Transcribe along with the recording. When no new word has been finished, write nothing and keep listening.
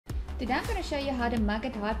Today I'm going to show you how the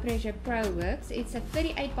Mugget High Pressure Pro works. It's a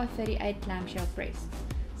 38 by 38 clamshell press.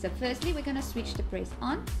 So firstly we're going to switch the press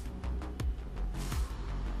on.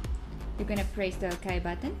 You're going to press the OK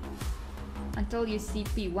button until you see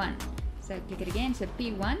P1. So click it again. So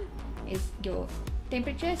P1 is your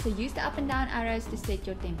temperature. So use the up and down arrows to set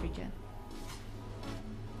your temperature.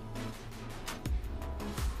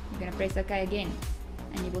 You're going to press OK again.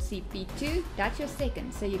 And you will see P2, that's your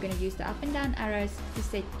seconds. So you're going to use the up and down arrows to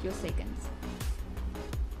set your seconds.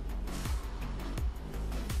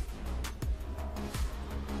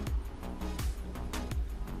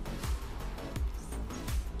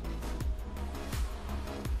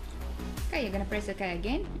 Okay, you're going to press OK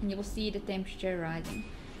again and you will see the temperature rising.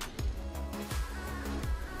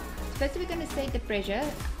 First we're going to set the pressure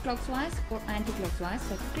clockwise or anti-clockwise.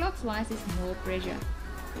 So clockwise is more pressure.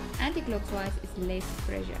 Anti-clockwise is less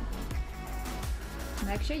pressure.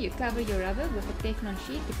 Make sure you cover your rubber with a Teflon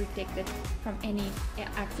sheet to protect it from any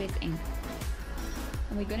excess ink.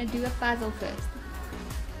 And we're going to do a puzzle first.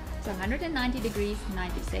 So 190 degrees,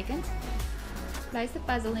 90 seconds. Place the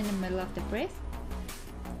puzzle in the middle of the press.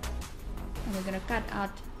 And we're going to cut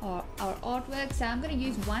out our artwork. So I'm going to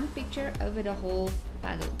use one picture over the whole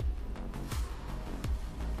puzzle.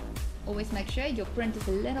 Always make sure your print is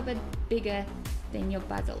a little bit bigger than your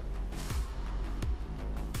puzzle.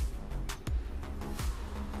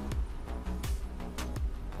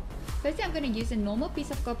 Firstly, I'm going to use a normal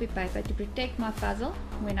piece of copy paper to protect my puzzle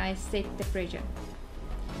when I set the pressure.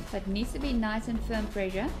 So it needs to be nice and firm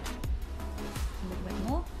pressure. A little bit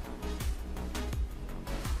more.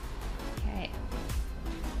 Okay.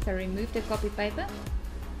 So remove the copy paper.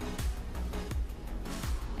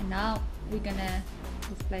 And now we're going to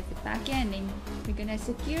just place it back here, and then we're going to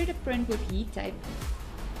secure the print with heat tape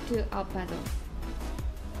to our puzzle.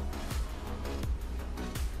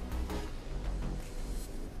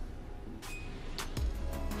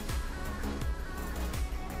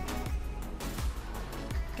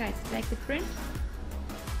 Okay, so take the print,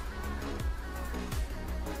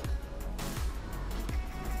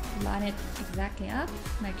 line it exactly up,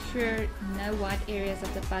 make sure no white areas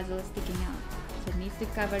of the puzzle are sticking out, so it needs to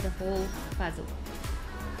cover the whole puzzle.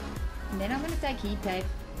 And then I'm going to take heat tape,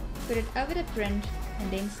 put it over the print,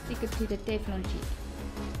 and then stick it to the Teflon sheet.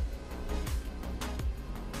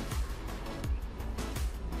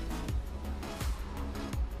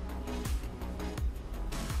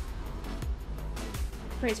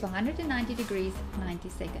 Press for 190 degrees, 90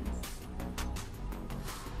 seconds.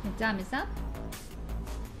 The time is up.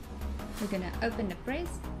 We're going to open the press,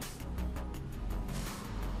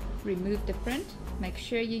 remove the print. Make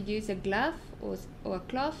sure you use a glove or a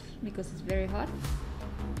cloth because it's very hot.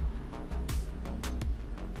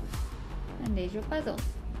 And there's your puzzle.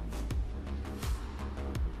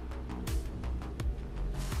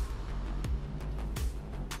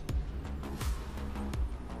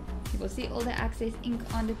 You will see all the excess ink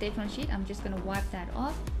on the Teflon sheet. I'm just going to wipe that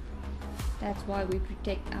off. That's why we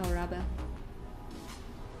protect our rubber.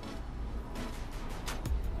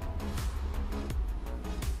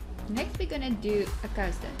 Next we're going to do a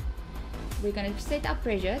coaster. We're going to set our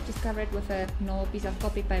pressure, just cover it with a normal piece of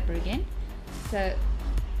copy paper again. So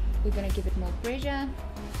we're going to give it more pressure.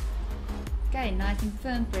 Okay, nice and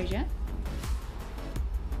firm pressure.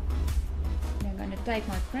 Then I'm going to take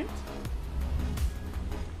my print.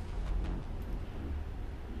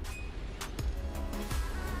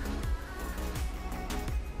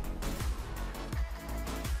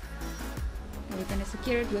 And we're going to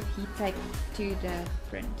secure it with heat tape to the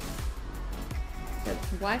print. So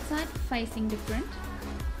white side facing the print,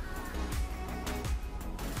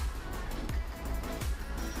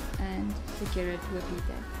 and secure it with heat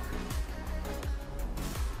tape.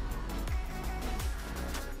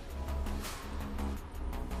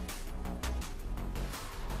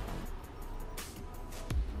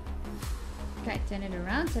 Okay, turn it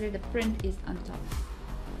around so that the print is on top.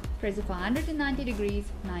 Press it for 190 degrees,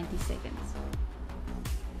 90 seconds.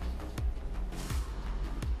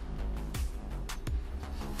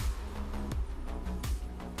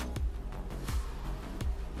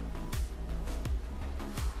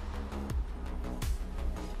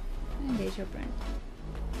 And there's your print.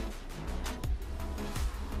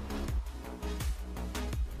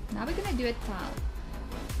 Now we're going to do a tile.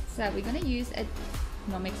 So we're going to use a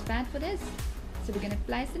Nomex pad for this. So we're going to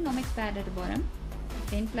place the Nomex pad at the bottom,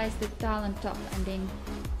 then place the tile on top, and then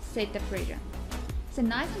set the pressure. So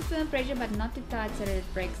nice and firm pressure, but not too tight so that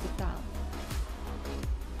it breaks the tile.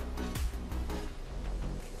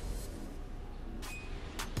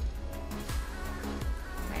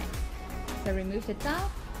 Okay. So remove the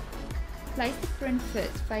tile, place the print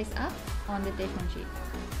first face up on the Teflon sheet.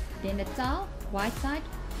 Then the towel, white side,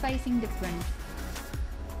 facing the print.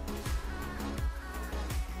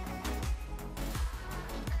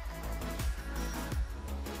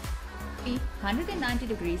 Be 190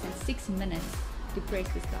 degrees and 6 minutes to press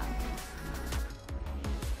the style.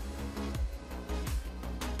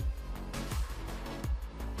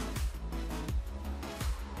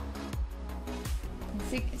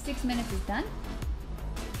 Six minutes is done.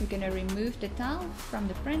 We're going to remove the towel from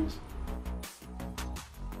the print.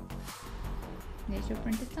 There's your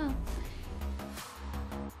printed towel.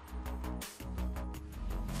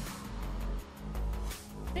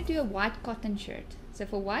 I'm going to do a white cotton shirt. So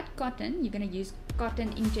for white cotton, you're going to use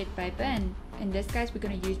cotton inkjet paper, and in this case we're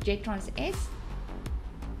going to use Jettrons S.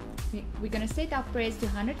 We're going to set our press to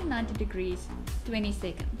 190 degrees, 20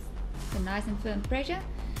 seconds. So nice and firm pressure.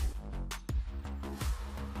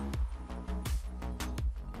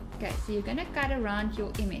 Okay, so you're going to cut around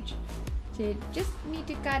your image. So you just need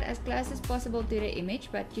to cut as close as possible to the image,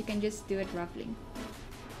 but you can just do it roughly.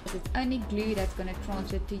 Because it's only glue that's going to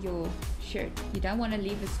transfer to your shirt. You don't want to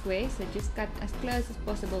leave a square, so just cut as close as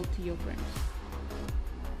possible to your print.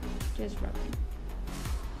 Just roughly.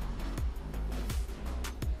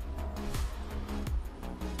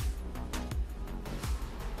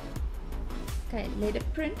 Okay, let the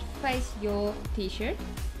print face your t-shirt.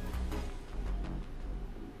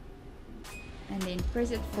 And then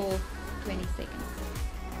press it for 20 seconds.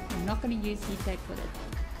 I'm not going to use heat tape for that.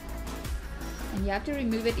 And you have to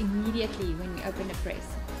remove it immediately when you open the press.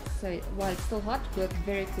 So while it's still hot, work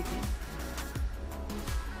very quickly.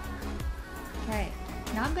 Okay,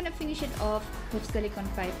 now I'm going to finish it off with silicone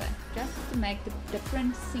paper, just to make the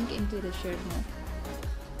print sink into the shirt more.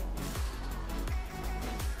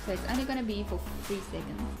 So it's only going to be for 3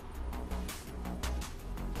 seconds.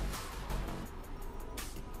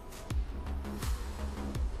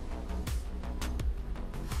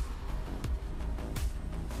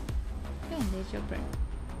 And there's your print.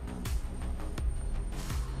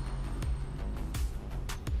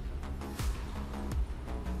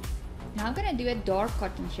 Now I'm going to do a dark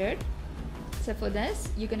cotton shirt. So for this,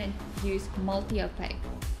 you're going to use multi-opaque.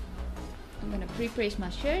 I'm going to pre-press my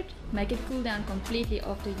shirt, make it cool down completely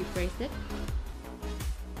after you press it.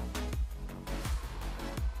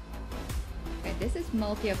 Okay, this is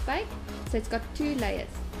multi-opaque, so it's got 2 layers,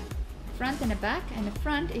 front and a back, and the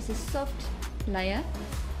front is a soft layer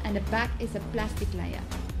and the back is a plastic layer.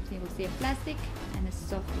 So you will see a plastic and a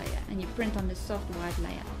soft layer, and you print on the soft white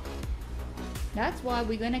layer. That's why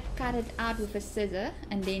we're going to cut it out with a scissor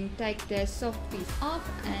and then take the soft piece off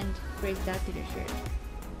and press that to the shirt.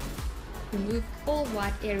 Remove all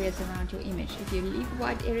white areas around your image. If you leave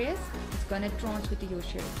white areas, it's going to transfer to your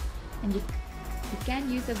shirt. And you can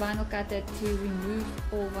use a vinyl cutter to remove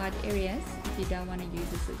all white areas if you don't want to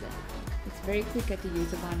use a scissor. It's very quicker to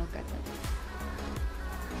use a vinyl cutter.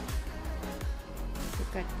 So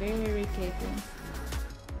cut very carefully.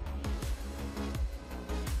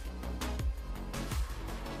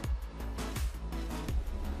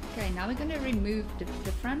 Okay, now we're going to remove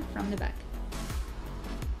the front from the back.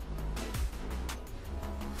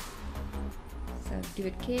 So do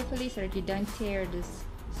it carefully so that you don't tear this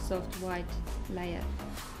soft white layer.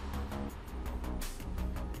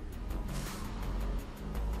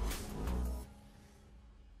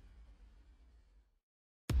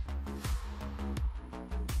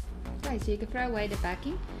 Okay, so you can throw away the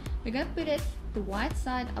backing. We're going to put the white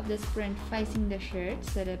side of this print facing the shirt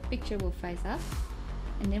so the picture will face up.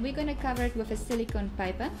 And then we're going to cover it with a silicone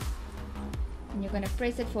paper. And you're going to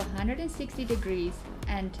press it for 160 degrees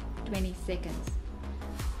and 20 seconds.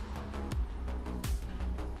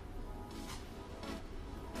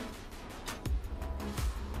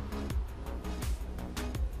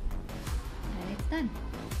 And it's done.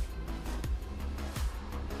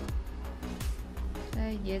 So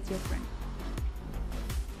here's your print.